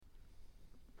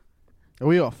Are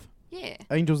we off? Yeah.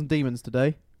 Angels and Demons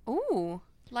today. Ooh.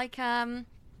 Like, wasn't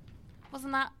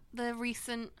that the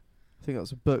recent... I think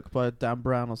that's a book by Dan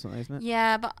Brown or something, isn't it?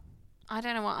 Yeah, but I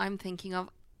don't know what I'm thinking of.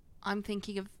 I'm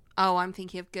thinking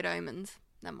of Good Omens.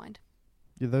 Never mind.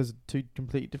 Yeah, those are two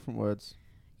completely different words.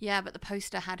 Yeah, but the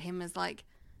poster had him as like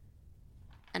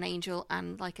an angel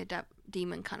and like a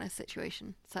demon kind of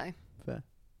situation. So fair.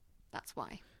 That's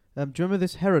why. Do you remember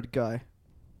this Herod guy?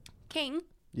 King?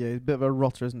 Yeah, he's a bit of a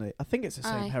rotter, isn't he? I think it's the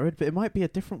same Herod, but it might be a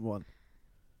different one.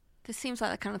 This seems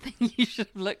like the kind of thing you should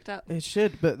have looked up. It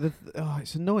should, but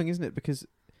it's annoying, isn't it? Because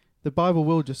the Bible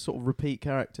will just sort of repeat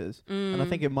characters. And I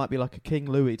think it might be like a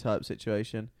King Louis type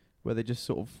situation where they just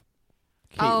sort of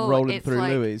keep rolling through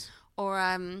like Louis. Or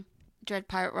Dread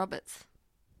Pirate Roberts.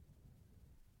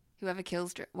 Whoever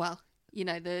kills the real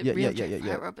Dread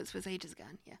Pirate Roberts was ages ago.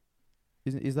 Yeah.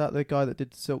 Is that the guy that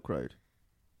did Silk Road?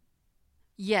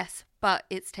 Yes, but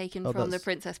it's taken from The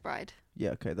Princess Bride.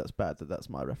 Yeah, okay, that's bad that's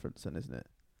my reference then, isn't it?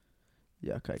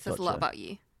 Yeah, okay, Says a lot about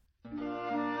you.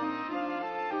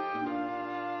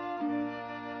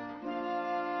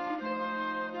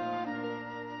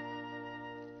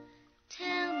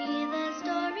 Tell me the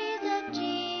stories of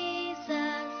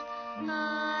Jesus.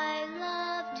 I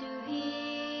love to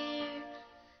hear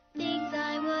things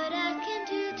I would ask him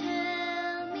to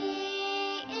tell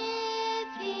me if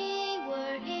he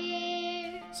were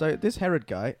here. So this Herod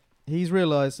guy, he's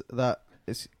realised that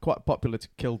it's quite popular to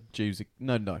kill Jews.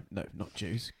 No, not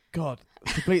Jews. God,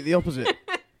 completely the opposite.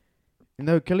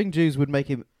 Killing Jews would make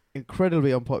him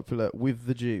incredibly unpopular with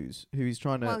the Jews, who he's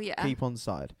trying to keep on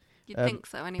side. You'd think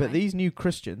so, anyway. But these new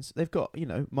Christians, they've got,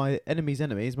 my enemy's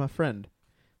enemy is my friend.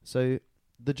 So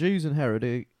the Jews and Herod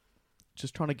are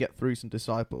just trying to get through some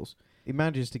disciples. He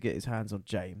manages to get his hands on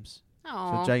James.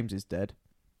 Aww. So James is dead.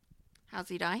 How's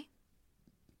he die?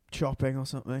 Chopping or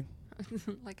something.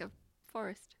 Like a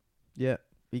forest. Yeah,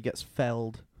 he gets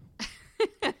felled.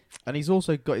 And he's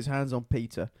also got his hands on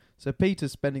Peter. So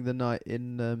Peter's spending the night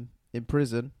in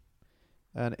prison,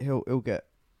 and he'll get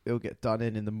done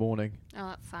in the morning. Oh,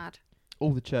 that's sad.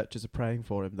 All the churches are praying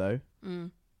for him though.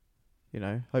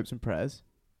 Hopes and prayers.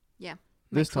 Yeah,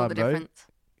 this time all the difference.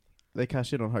 They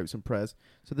cash in on hopes and prayers.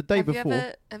 So the day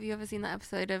before, have you ever seen that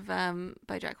episode of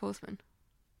BoJack Horseman?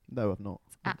 No, I've not.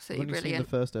 It's absolutely I've only brilliant.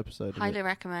 seen the first episode. Highly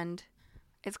recommend.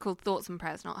 It's called Thoughts and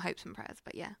Prayers, not Hopes and Prayers,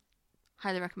 but yeah.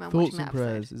 Highly recommend Thoughts watching that and episode.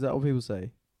 prayers. Is that what people say?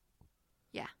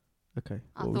 Yeah. Okay.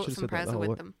 Our thoughts and prayers are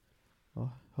with them. Oh,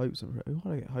 hopes and prayers.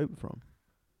 Where do I get hope from?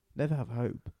 Never have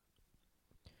hope.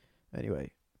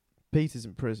 Anyway, Peter's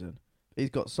in prison.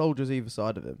 He's got soldiers either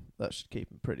side of him. That should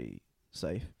keep him pretty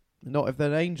safe. Not if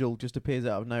an angel just appears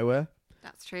out of nowhere.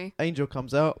 That's true. Angel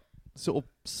comes out, sort of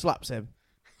slaps him.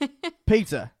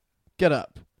 Peter, get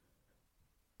up.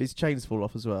 His chains fall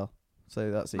off as well. So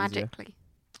that's easier. Magically.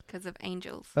 Because of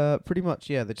angels. Pretty much,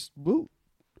 yeah. They just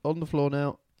on the floor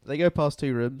now. They go past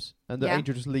 2 rooms, and the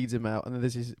angel just leads him out. And then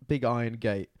there's this big iron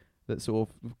gate that sort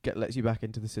of lets you back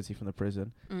into the city from the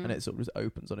prison, and it sort of just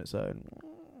opens on its own.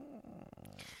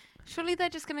 Surely they're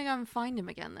just going to go and find him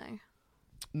again, though.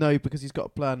 No, because he's got a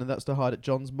plan, and that's to hide at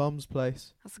John's mum's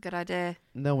place. That's a good idea.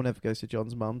 No one ever goes to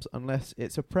John's mum's unless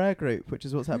it's a prayer group, which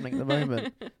is what's happening at the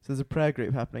moment. So there's a prayer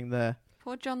group happening there.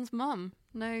 Poor John's mum.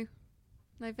 No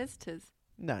visitors.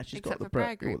 Nah, she's Except got the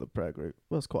prayer group. the prayer group.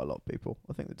 Well, it's quite a lot of people.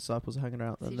 I think the disciples are hanging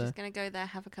out So there. you're just going to go there,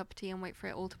 have a cup of tea, and wait for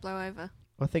it all to blow over.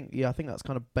 I think that's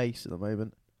kind of base at the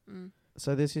moment.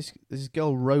 So there's this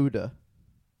girl Rhoda.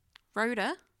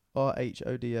 Rhoda?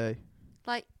 Rhoda.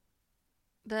 Like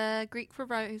the Greek for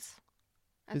rose.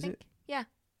 I think. It? Yeah.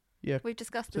 Yeah. We've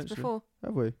discussed this before.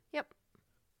 Have we? Yep.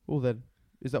 Well then,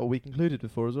 is that what we concluded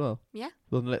before as well? Yeah.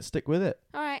 Well then let's stick with it.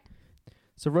 Alright.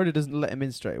 So Rhoda doesn't let him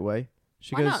in straight away.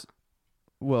 She Why goes, not?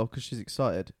 Well, because she's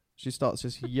excited. She starts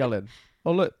just yelling.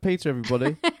 Oh look, Peter,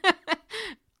 everybody.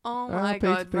 Oh my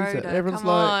God, Peter. Rhoda, Everyone's come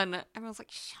like, on. Everyone's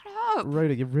like, shut up.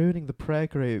 Rhoda, you're ruining the prayer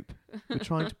group. We're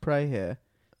trying to pray here.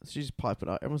 She's piping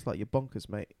up. Everyone's like, you're bonkers,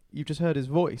 mate. You've just heard his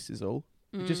voice is all.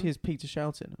 You just hear Peter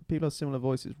shouting. People have similar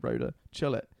voices. Rhoda,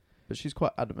 chill it. But she's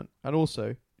quite adamant. And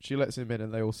also, she lets him in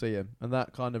and they all see him. And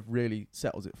that kind of really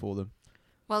settles it for them.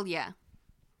 Well, yeah.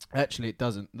 Actually, it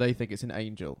doesn't. They think it's an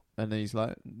angel. And then he's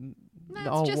like, no,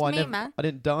 it's just me, man. I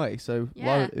didn't die, so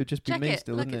why it would just be me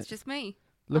still, Look, isn't it? It's just me.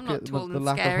 Look I'm not at tall the and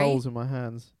lack scary. of holes in my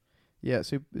hands. Yeah,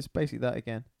 so it's basically that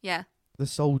again. Yeah. The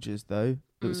soldiers, though,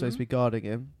 that were supposed to be guarding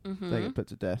him, they get put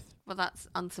to death. Well, that's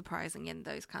unsurprising in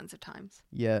those kinds of times.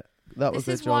 Yeah, that was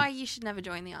their job. This is why you should never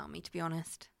join the army, to be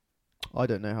honest. I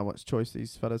don't know how much choice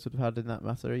these fellas would have had in that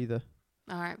matter either.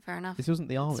 All right, fair enough. This wasn't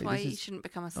the army. That's why you shouldn't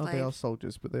become a slave. Oh, they are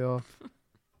soldiers, but they are...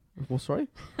 Well, sorry?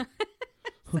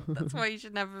 That's why you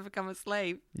should never become a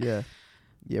slave. Yeah.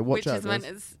 Yeah, watch Which out. is when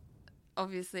it's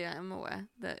obviously I am aware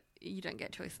that you don't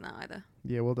get choice in that either.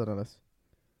 Yeah, well done, Alice.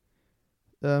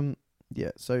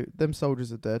 Yeah, so them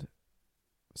soldiers are dead.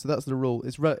 So that's the rule.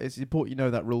 It's important you know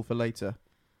that rule for later,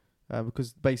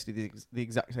 because basically the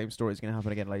exact same story is going to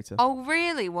happen again later. Oh,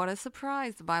 really? What a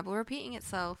surprise! The Bible repeating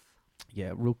itself.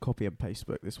 Yeah, real copy and paste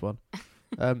book, this one.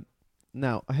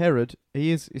 Now Herod,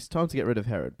 it's time to get rid of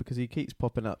Herod because he keeps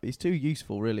popping up. He's too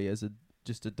useful, really, as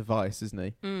just a device, isn't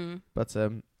he? Mm. But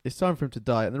it's time for him to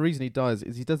die, and the reason he dies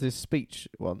is he does this speech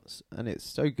once, and it's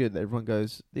so good that everyone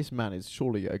goes, "This man is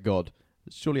surely a god.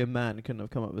 Surely a man couldn't have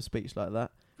come up with a speech like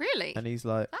that." Really? And he's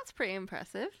like, That's pretty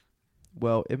impressive.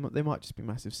 "Well, they might just be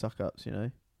massive suck-ups, you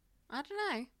know." I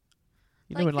don't know.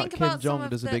 You know when think Kim about some Jong of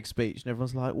does a the- big speech and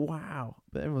everyone's like, "Wow,"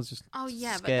 but everyone's just Oh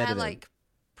yeah, but scared they're of him, like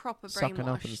proper sucking up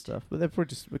and brainwashed. stuff. But they're probably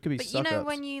just it could be But suck-ups. you know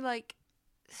when you like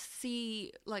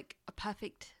see like a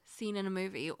perfect scene in a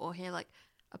movie or hear like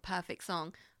a perfect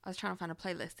song. I was trying to find a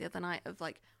playlist the other night of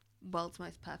like world's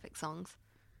most perfect songs.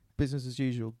 Business as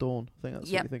Usual, Dawn. I think that's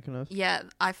what Yep. you're thinking of. Yeah,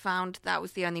 I found that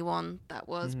was the only one that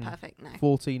was perfect now.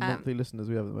 14 monthly listeners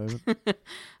we have at the moment.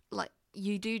 Like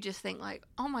you do just think like,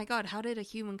 oh my god, how did a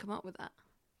human come up with that?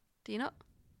 Do you not?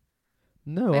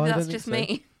 No, Maybe I that's don't just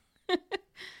think so. me.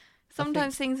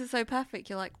 Sometimes things are so perfect,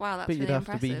 you're like, wow, that's But you'd really have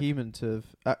impressive. to be human to have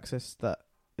accessed that.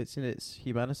 It's in its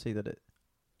humanity that it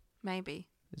Maybe.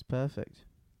 is perfect.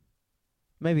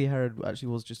 Maybe Herod actually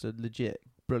was just a legit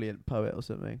brilliant poet or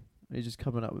something. He's just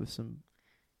coming up with some.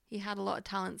 He had a lot of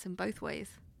talents in both ways.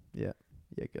 Yeah,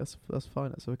 that's fine.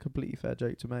 That's a completely fair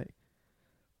joke to make.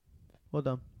 Well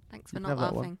done. Thanks for You not can have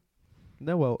that one. laughing.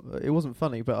 No, well, it wasn't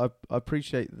funny, but I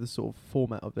appreciate the sort of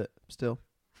format of it still.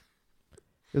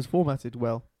 It was formatted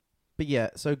well. But yeah,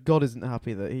 so God isn't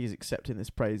happy that he's accepting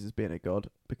this praise as being a god,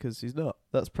 because he's not.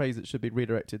 That's praise that should be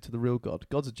redirected to the real God.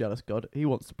 God's a jealous God. He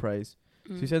wants the praise.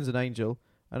 So he sends an angel.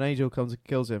 An angel comes and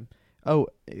kills him. Oh,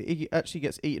 he actually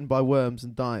gets eaten by worms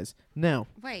and dies. Now,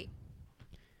 Wait.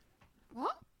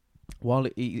 What?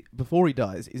 before he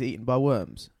dies, he's eaten by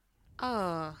worms.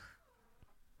 Oh.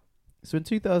 So in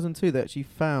 2002, they actually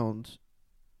found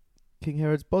King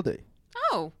Herod's body.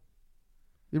 Oh.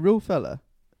 The real fella.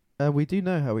 We do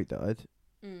know how he died,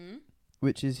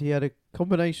 which is he had a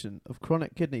combination of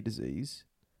chronic kidney disease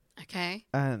Okay.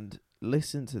 and,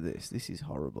 listen to this, this is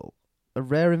horrible, a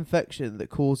rare infection that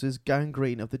causes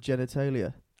gangrene of the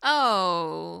genitalia.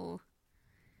 Oh.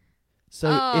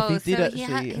 So if he did so he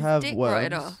had actually his have dick worms,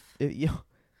 rotted off. he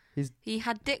He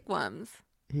had dick worms.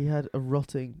 had a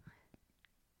rotting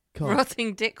cock.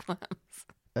 Rotting dick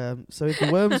worms. So if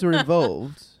the worms were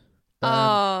involved,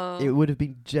 Oh. it would have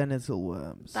been genital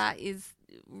worms. That is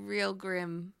real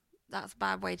grim. That's a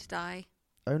bad way to die.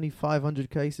 Only 500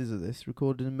 cases of this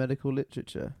recorded in medical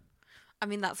literature. I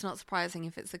mean, that's not surprising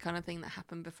if it's the kind of thing that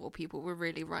happened before people were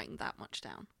really writing that much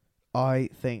down. I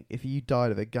think if you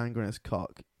died of a gangrenous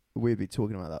cock, we'd be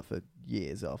talking about that for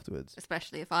years afterwards.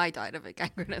 Especially if I died of a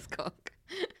gangrenous cock.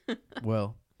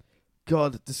 Well,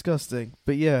 God, disgusting.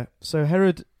 But yeah, so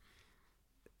Herod,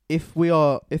 if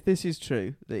this is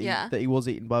true, that he was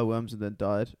eaten by worms and then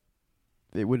died,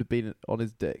 it would have been on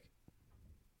his dick.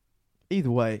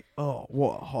 Either way, oh,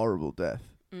 what a horrible death.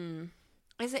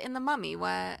 Is it in The Mummy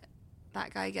where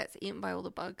that guy gets eaten by all the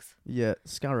bugs? Yeah,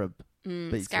 scarab.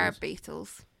 Beetles. Scarab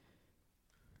beetles.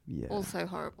 Yeah. Also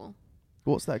horrible.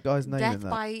 What's that guy's name Death in that?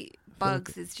 by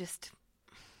bugs is just...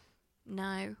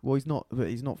 No. Well, he's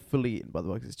not fully eaten by the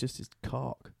bugs. It's just his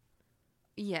cock.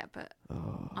 Yeah, but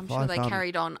Oh, I'm sure they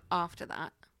carried on after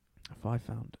that. If I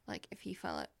found, Like, if he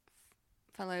fell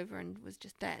over and was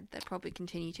just dead, they'd probably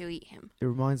continue to eat him. it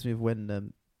reminds me of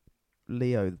when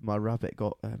Leo, my rabbit,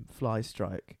 got fly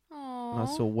strike, Aww. and I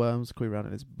saw worms crawl around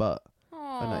in his butt,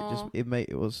 Aww. and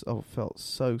I felt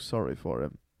so sorry for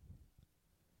him.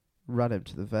 Ran him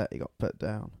to the vet. He got put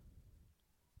down.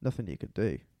 Nothing you could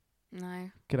do. No.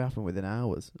 Could happen within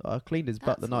hours. I cleaned his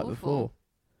butt the That's night awful. before,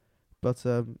 but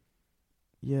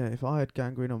yeah, if I had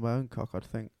gangrene on my own cock, I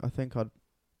think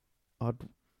I'd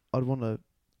want to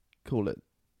call it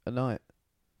a night.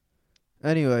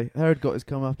 Anyway, Herod got his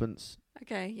comeuppance.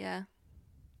 Okay, yeah.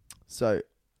 So,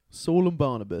 Saul and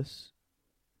Barnabas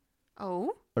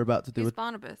Oh? are about to do Who's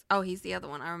Barnabas? Oh, he's the other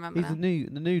one. I remember he's now.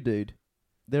 the new dude.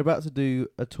 They're about to do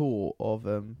a tour of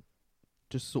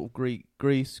just sort of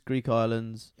Greek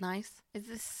islands. Nice. Is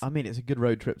this... I mean, it's a good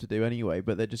road trip to do anyway,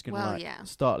 but they're just going to yeah.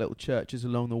 start little churches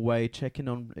along the way, checking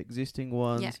on existing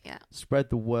ones, Yeah. spread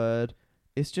the word.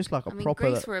 It's just like a proper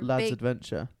Greece were a lad's big-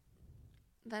 adventure.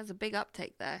 There's a big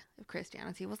uptake there of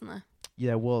Christianity, wasn't there?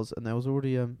 Yeah, it was, and there was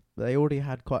already they already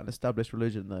had quite an established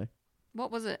religion though. What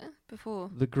was it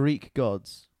before? The Greek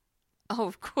gods. Oh,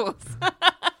 of course.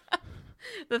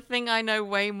 the thing I know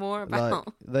way more about.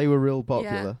 Like, they were real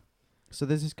popular. So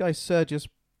there's this guy, Sergius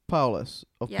Paulus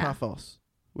of Yeah. Paphos,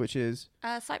 which is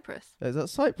Cyprus. is that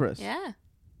Cyprus? Yeah.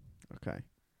 Okay.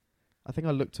 I think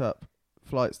I looked up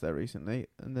flights there recently,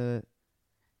 and they're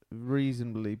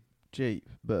reasonably cheap,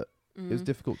 but it was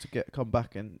difficult to come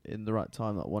back in the right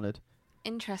time that I wanted.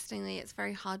 Interestingly, it's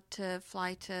very hard to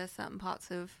fly to certain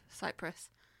parts of Cyprus.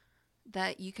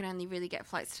 That you can only really get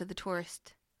flights to the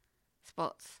tourist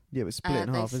spots. Yeah, it was split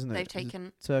in half, They've- isn't it? They've It was a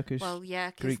taken Turkish. well,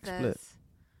 yeah, because Greek split. there's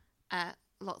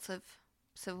lots of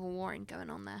civil warring going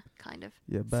on there, kind of.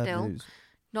 Yeah, bad still. news.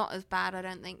 Not as bad, I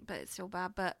don't think, but it's still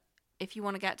bad. But if you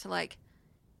want to get to like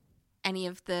any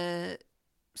of the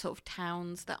sort of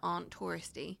towns that aren't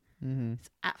touristy, Mm-hmm. it's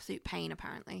absolute pain,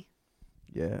 apparently.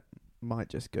 Yeah, might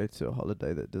just go to a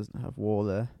holiday that doesn't have war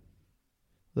there.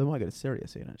 They might go to Syria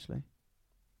soon, actually.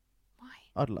 Why?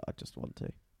 I'd just want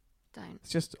to. Don't.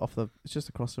 It's just it's just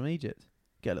across from Egypt.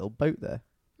 Get a little boat there.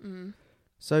 Mm.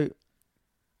 So,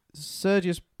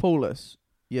 Sergius Paulus,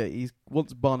 yeah, he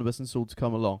wants Barnabas and Saul to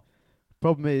come along.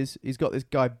 Problem is, he's got this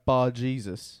guy Bar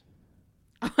Jesus.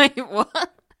 Wait,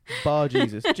 what? Bar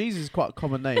Jesus. Jesus is quite a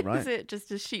common name, right? Is it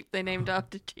just a sheep they named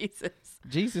after Jesus?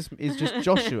 Jesus is just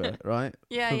Joshua, right?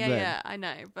 Yeah, From yeah, then. yeah. I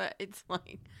know, but it's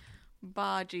like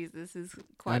Bar Jesus is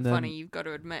quite And, funny. You've got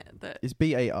to admit that. It's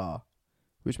B-A-R,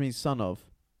 which means son of,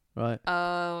 right?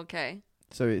 Oh, okay.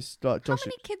 So it's like How Joshua.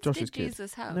 many kids Joshua's did kid.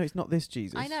 Jesus have? No, it's not this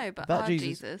Jesus. I know, but that our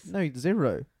Jesus. No,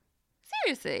 0.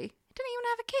 Seriously, he didn't even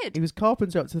have a kid. He was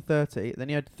carpenter up to 30, then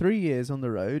he had 3 years on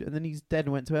the road, and then he's dead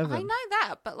and went to heaven. I know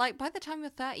that, but like by the time you're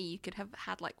 30, you could have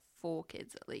had like 4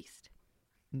 kids at least.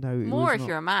 No, it More was if not.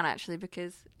 you're a man, actually,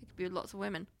 because it could be with lots of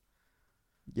women.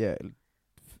 Yeah,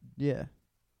 yeah.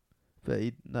 But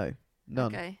none.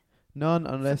 Okay. None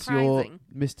unless you're Surprising.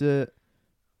 Mr.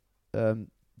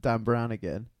 Dan Brown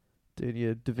again, doing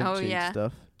your Da Vinci yeah.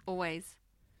 stuff. Always.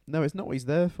 No, it's not what he's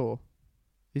there for.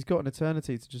 He's got an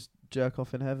eternity to just jerk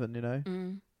off in heaven, you know?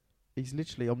 Mm. He's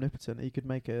literally omnipotent. He could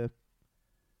make a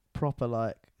proper,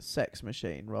 like, sex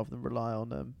machine rather than rely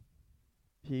on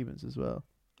humans as well.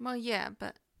 Well, yeah,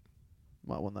 but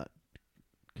Might want that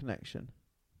connection.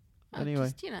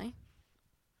 Anyway. just, I'm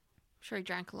sure he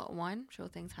drank a lot of wine. I'm sure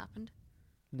things happened.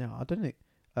 No, I don't think...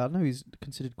 I know he's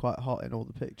considered quite hot in all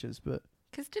the pictures, but...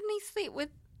 Because didn't he sleep with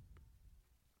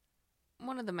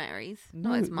one of the Marys? No,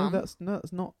 Not his no, mum. that's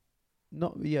not...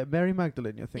 Yeah, Mary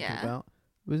Magdalene you're thinking Yeah. about.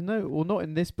 There's not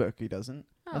in this book he doesn't.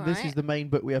 And this is Alright. the main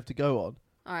book we have to go on.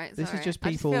 Alright, this is sorry. just I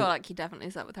people- just feel like he definitely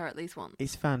slept with her at least once.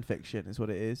 It's fan fiction is what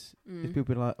it is. It's Mm.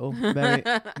 people like, oh,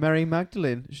 Mary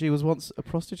Magdalene, she was once a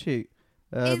prostitute.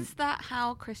 Is that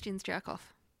how Christians jerk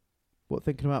off? What,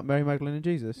 thinking about Mary Magdalene and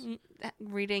Jesus?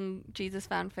 Reading Jesus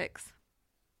fanfics.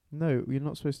 No, you're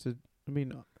not supposed to... I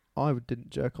mean, I didn't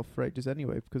jerk off for ages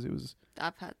anyway because it was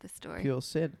I've heard this story. pure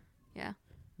sin. Yeah.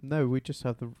 No, we just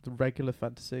have the regular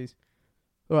fantasies.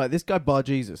 All right, this guy Bar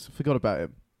Jesus, I forgot about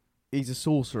him. He's a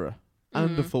sorcerer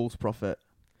and a Mhm. false prophet.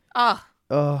 Oh,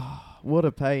 Oh, what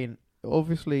a pain.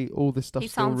 Obviously, all this he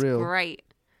stuff's still sounds real.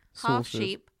 great. Half Sorcerers.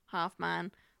 sheep, half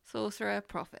man. Sorcerer,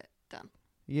 prophet. Done.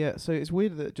 Yeah, so it's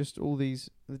weird that just all the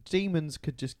demons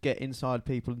could just get inside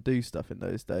people and do stuff in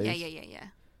those days. Yeah.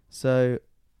 So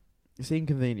it's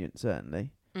inconvenient,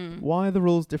 certainly. Mm. Why are the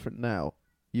rules different now,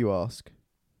 you ask?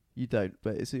 You don't,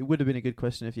 but it would have been a good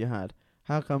question if you had.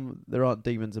 How come there aren't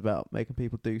demons about making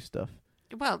people do stuff?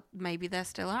 Well, maybe there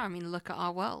still are. I mean, look at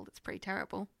our world. It's pretty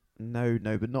terrible. No,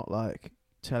 but not like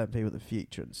telling people the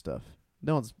future and stuff.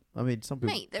 No one's... I mean, some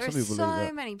people... Mate, there some are people believe so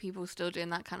that. many people still doing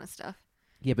that kind of stuff.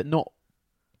 Yeah, but not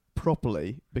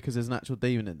properly because there's an actual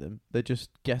demon in them. They're just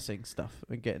guessing stuff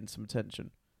and getting some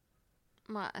attention.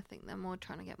 Well, I think they're more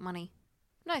trying to get money.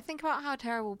 No, think about how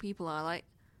terrible people are. Like,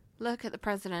 look at the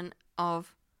president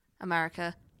of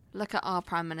America. Look at our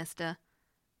prime minister.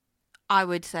 I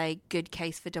would say good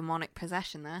case for demonic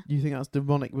possession there. You think that's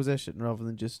demonic possession rather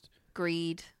than just...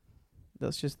 Greed,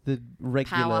 That's just the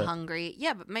regular... power hungry.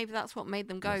 Yeah, but maybe that's what made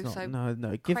them go That's not- so.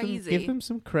 no. crazy. Give them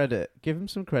some credit. Give them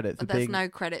some credit for But there's being no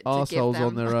credit to give arseholes them.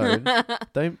 on their own.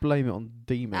 Don't blame it on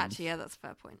demons. Actually, yeah, that's a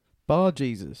fair point. Bar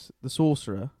Jesus, the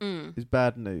sorcerer, Mm. is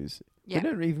bad news. Yeah. We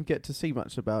don't even get to see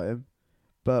much about him.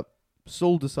 But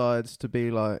Saul decides to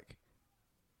be like,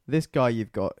 this guy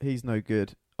you've got, he's no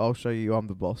good. I'll show you I'm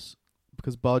the boss.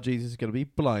 Because Bar Jesus is going to be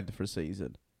blind for a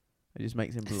season. It just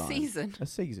makes him A blind. season. A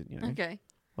season, you know. Okay.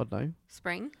 I don't know.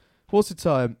 Spring. What's the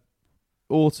time?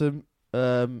 Autumn.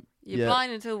 You're Yeah.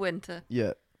 blind until winter.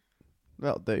 Yeah.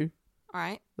 That'll do. All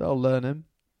right. That'll learn him.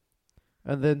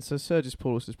 And then, so Sergius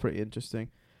Paulus is pretty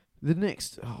interesting. The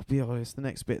next, I'll be honest, the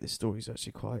next bit of this story is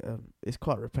actually quite, it's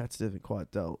quite repetitive and quite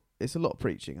dull. It's a lot of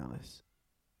preaching, Alice.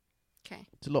 Okay.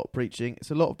 It's a lot of preaching.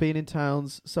 It's a lot of being in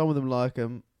towns. Some of them like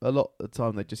them. A lot of the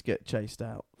time they just get chased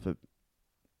out for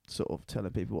sort of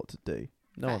telling people what to do.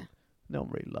 Fair. No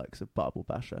one really likes a Bible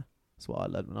basher. That's what I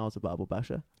learned when I was a Bible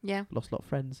basher. Yeah. Lost a lot of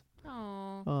friends.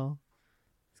 Oh. Oh.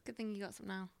 It's a good thing you got some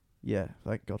now. Yeah,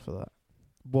 thank God for that.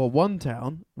 Well, one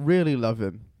town really love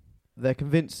him. They're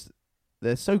convinced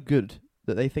they're so good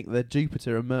that they think they're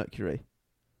Jupiter and Mercury.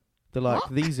 They're like,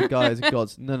 What? these are guys are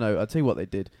gods. No, I'll tell you what they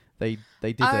did. They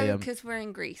did Oh, because we're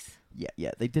in Greece.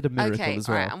 yeah, they did a miracle Okay, as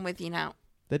well. alright, I'm with you now.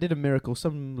 They did a miracle.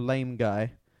 Some lame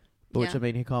guy, which Yeah. I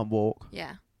mean, he can't walk.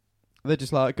 Yeah. They're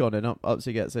just like, go on in, up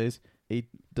to gets his. He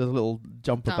does a little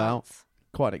jump about, Dance.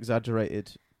 quite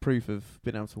exaggerated proof of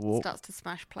being able to walk. Starts to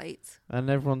smash plates. And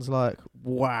everyone's like,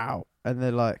 wow. And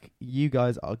they're like, you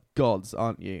guys are gods,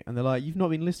 aren't you? And they're like, you've not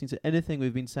been listening to anything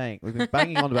we've been saying. We've been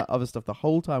banging on about other stuff the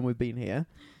whole time we've been here.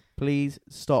 Please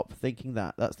stop thinking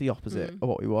that. That's the opposite of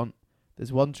what we want.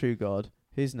 There's one true God.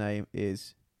 His name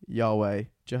is Yahweh,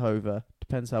 Jehovah.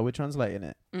 Depends how we're translating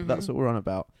it. But that's what we're on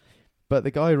about. But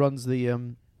the guy who runs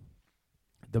the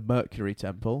Mercury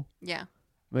temple. Yeah.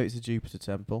 Maybe it's a Jupiter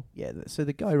temple. Yeah, so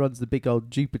the guy who runs the big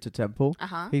old Jupiter temple.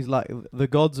 Uh-huh. He's like, the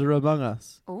gods are among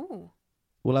us. Ooh.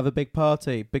 We'll have a big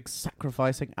party, big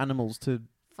sacrificing animals to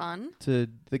Fun. the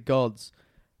gods.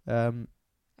 Everyone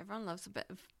loves a bit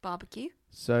of barbecue.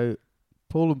 So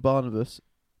Paul and Barnabas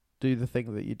do the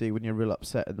thing that you do when you're real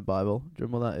upset in the Bible. Do you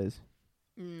remember what that is?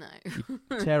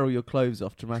 No. Tear all your clothes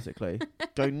off dramatically.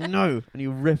 Go, no! And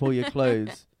you rip all your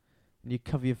clothes. And you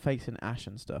cover your face in ash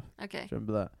and stuff. Okay. Do you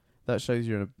remember that? That shows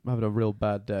you're having a real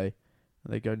bad day.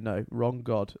 And they go, no, wrong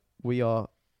God. We are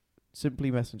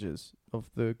simply messengers of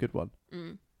the good one.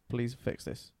 Please fix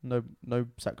this. No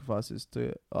sacrifices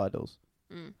to idols.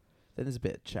 Then there's a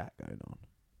bit of chat going on.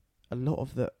 A lot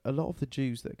of the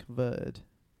Jews that are converted,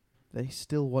 they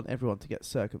still want everyone to get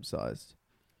circumcised.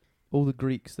 All the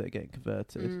Greeks that are getting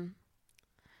converted,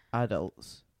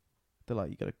 adults, they're like,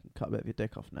 you got to cut a bit of your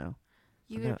dick off now.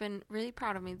 You would have been really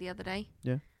proud of me the other day.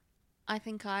 Yeah. I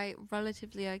think I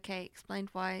relatively explained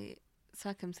why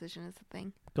circumcision is a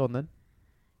thing. Go on then.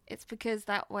 It's because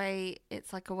that way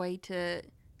it's like a way to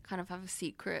kind of have a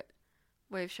secret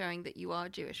way of showing that you are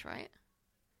Jewish, right?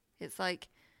 It's like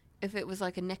if it was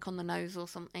like a nick on the nose or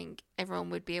something, everyone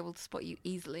would be able to spot you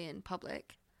easily in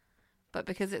public. But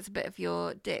because it's a bit of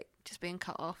your dick just being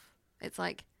cut off, it's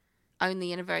like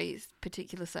only in a very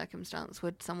particular circumstance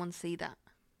would someone see that.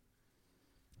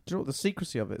 Do you know what the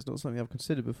secrecy of it is? Not something I've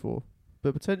considered before.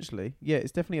 But potentially, yeah,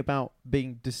 it's definitely about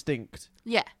being distinct.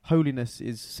 Yeah. Holiness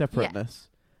is separateness.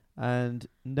 And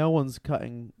no one's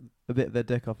cutting a bit of their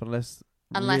dick off unless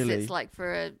really, it's like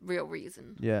for a real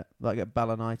reason. Yeah, like a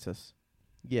balanitis.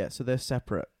 Yeah, so they're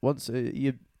separate. Once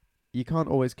you can't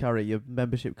always carry your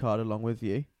membership card along with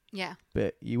you. Yeah.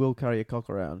 But you will carry your cock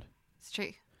around. It's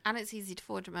true. And it's easy to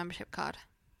forge a membership card.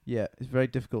 Yeah, it's very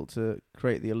difficult to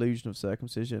create the illusion of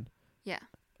circumcision. Yeah.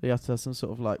 You have to have some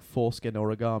sort of like foreskin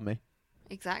origami.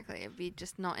 Exactly. It'd be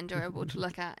just not enjoyable to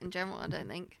look at in general, I don't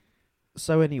think.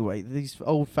 So anyway, these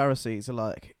old Pharisees are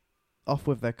like, off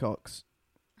with their cocks.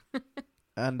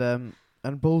 and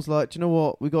Paul's like, do you know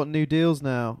what? We got new deals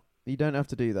now. You don't have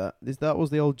to do that. That was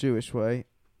the old Jewish way.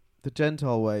 The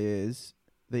Gentile way is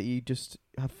that you just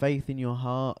have faith in your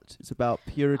heart. It's about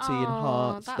purity in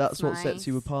heart. That's what sets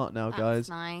you nice. apart now, That's guys.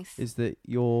 nice. Is that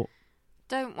you're...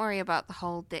 Don't worry about the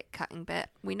whole dick cutting bit.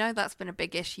 We know that's been a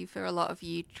big issue for a lot of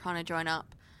you trying to join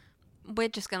up. We're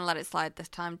just going to let it slide this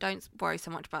time. Don't worry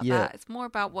so much about that. It's more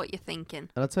about what you're thinking.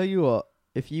 And I'll tell you what,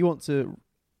 if you want to...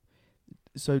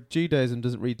 So Judaism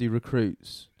doesn't really do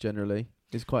recruits, generally.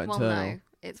 It's quite internal. No,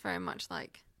 it's very much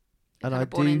like you're And kind I of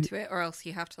born do- into it, or else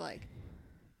you have to like,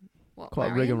 Quite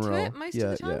marry into rigmarole. it most of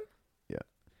the time?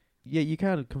 Yeah, you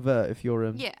can convert if you're...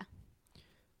 Yeah.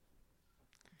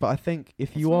 But I think if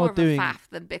It's you more are of doing... a faff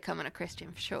than becoming a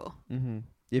Christian, for sure.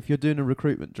 If you're doing a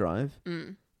recruitment drive...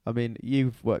 Mm. I mean,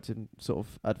 you've worked in sort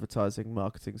of advertising,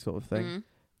 marketing sort of thing. Mm.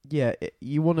 Yeah,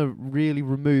 you want to really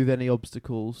remove any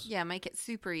obstacles Yeah, make it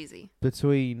super easy.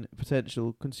 between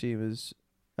potential consumers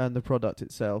and the product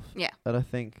itself. Yeah. And I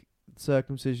think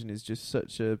circumcision is just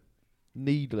such a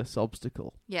needless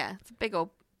obstacle. Yeah, it's a big old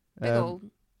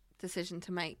decision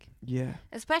to make. Yeah.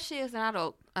 Especially as an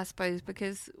adult, I suppose,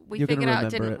 because we You're gonna figured out,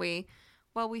 remember didn't it. we?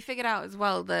 Well, we figured out as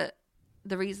well that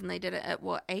the reason they did it at,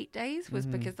 8 days was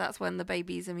because that's when the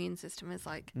baby's immune system is,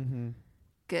 like,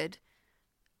 good.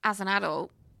 As an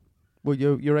adult, Well,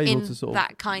 you're able in to sort of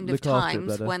that kind of look after it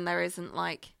times better. when there isn't,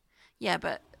 like... Yeah,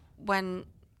 but when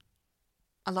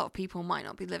a lot of people might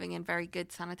not be living in very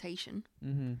good sanitation,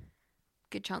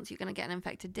 good chance you're going to get an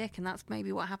infected dick, and that's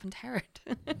maybe what happened to Herod.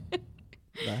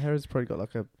 Herod's probably got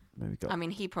like a Maybe got I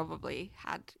mean, he probably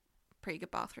had pretty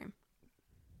good bathroom.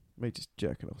 maybe just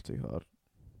jerking off too hard.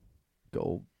 Got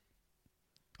all.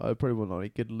 I probably wasn't on any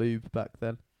good lube back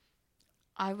then.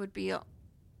 I would be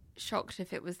shocked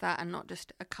if it was that and not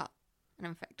just a cut, an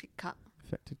infected cut.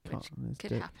 Infected cut Which on his Could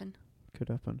dick. happen. Could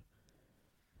happen.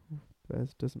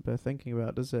 Doesn't bear thinking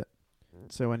about, does it?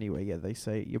 So anyway, yeah, they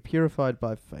say you're purified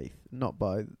by faith, not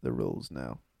by the rules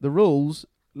now. The rules,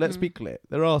 let's be clear,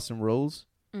 there are some rules.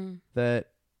 They're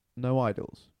no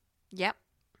idols. Yep.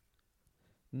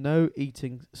 No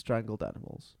eating strangled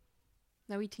animals.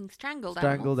 No eating strangled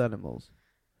animals.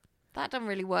 That doesn't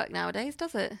really work nowadays,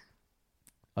 does it?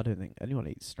 I don't think anyone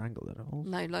eats strangled animals.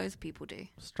 No, loads of people do.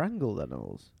 Strangled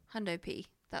animals? Hundo P.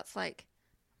 That's like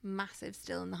massive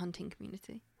still in the hunting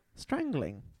community.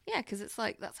 Strangling? Yeah, because it's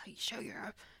like, that's how you show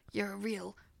you're a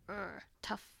real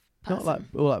tough person. Not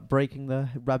like breaking the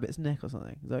rabbit's neck or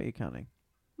something. Is that what you're counting?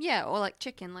 Yeah, or like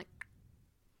chicken. Like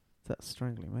That's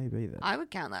strangling, maybe then. I would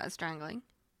count that as strangling.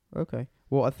 Okay.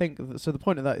 Well, I think so. The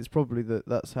point of that is probably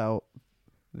that's how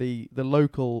the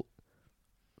local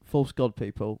false god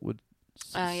people would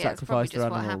Yeah, it's probably sacrifice just their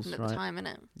what animals, happened at right? the time,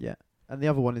 innit? Yeah. And the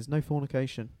other one is no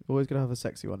fornication. Always gonna have a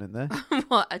sexy one in there.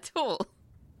 What at all?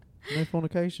 No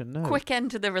fornication. No. Quick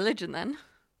end to the religion then.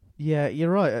 Yeah,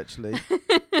 you're right. Actually.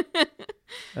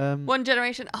 One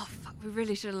generation. Oh fuck! We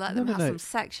really should have let them have No. some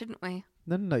sex, shouldn't we?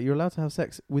 No. You're allowed to have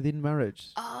sex within marriage.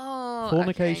 Oh,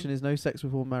 Fornication okay. is no sex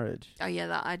before marriage. Oh yeah,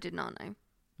 that I did not know.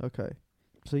 Okay.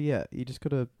 So yeah, you just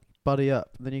gotta buddy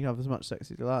up, and then you can have as much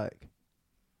sex as you like.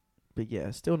 But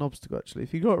yeah, still an obstacle actually.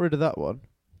 If you got rid of that one,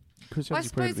 Well, I Christianity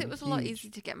suppose probably it was a lot huge.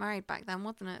 easier to get married back then,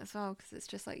 wasn't it, as well? Because it's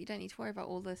just like you don't need to worry about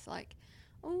all this, like,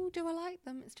 oh, do I like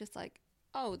them? It's just like,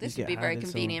 oh, this You would be get very handed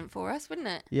convenient for us, wouldn't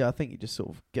it? Yeah, I think you just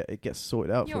sort of gets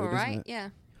sorted out You're for you, doesn't right, it? yeah.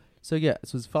 So yeah,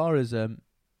 so as far as the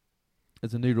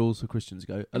new rules for Christians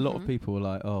go, a lot of Mhm. people are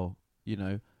like, oh, you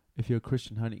know, if you're a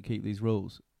Christian, how do you keep these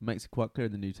rules? Makes it quite clear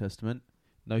in the New Testament: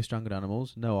 no strangled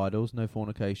animals, no idols, no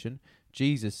fornication.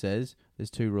 Jesus says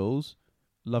there's 2 rules: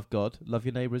 love God, love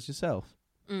your neighbour as yourself.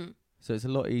 Mm. So it's a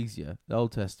lot easier. The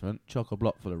Old Testament, chock a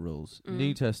block full of rules.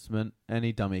 New Testament,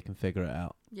 any dummy can figure it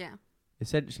out. Yeah.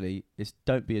 Essentially, it's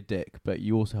don't be a dick, but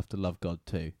you also have to love God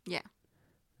too. Yeah.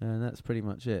 And that's pretty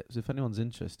much it. So if anyone's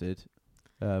interested,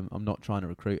 I'm not trying to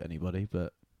recruit anybody,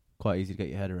 but quite easy to get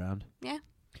your head around. Yeah.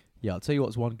 Yeah, I'll tell you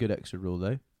what's one good extra rule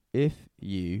though. If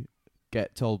you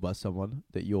get told by someone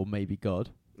that you're maybe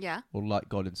God Yeah. or like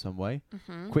God in some way,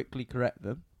 Mm-hmm. quickly correct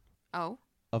them. Oh.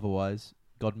 Otherwise,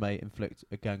 God may inflict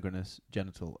a gangrenous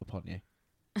genital upon you.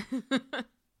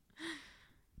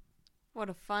 What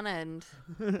a fun end.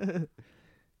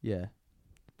 Yeah,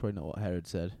 probably not what Herod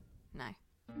said. No.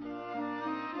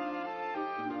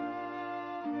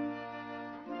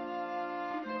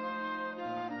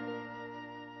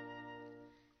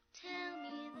 Tell me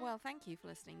Well, thank you for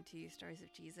listening to Stories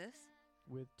of Jesus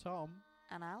With Tom,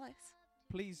 and Alice.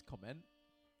 please comment.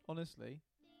 Honestly.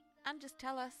 And just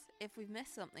tell us if we've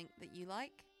missed something that you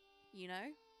like. You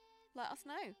know, let us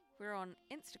know. We're on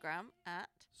Instagram at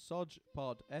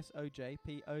Sojpod,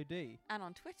 SOJPOD. and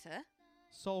on Twitter,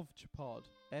 Sovjpod,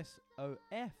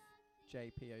 SOFJPOD.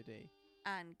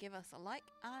 and give us a like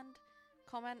and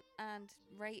comment and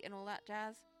rate and all that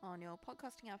jazz on your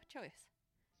podcasting app of choice.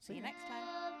 See you next time.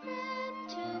 a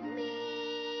friend to me.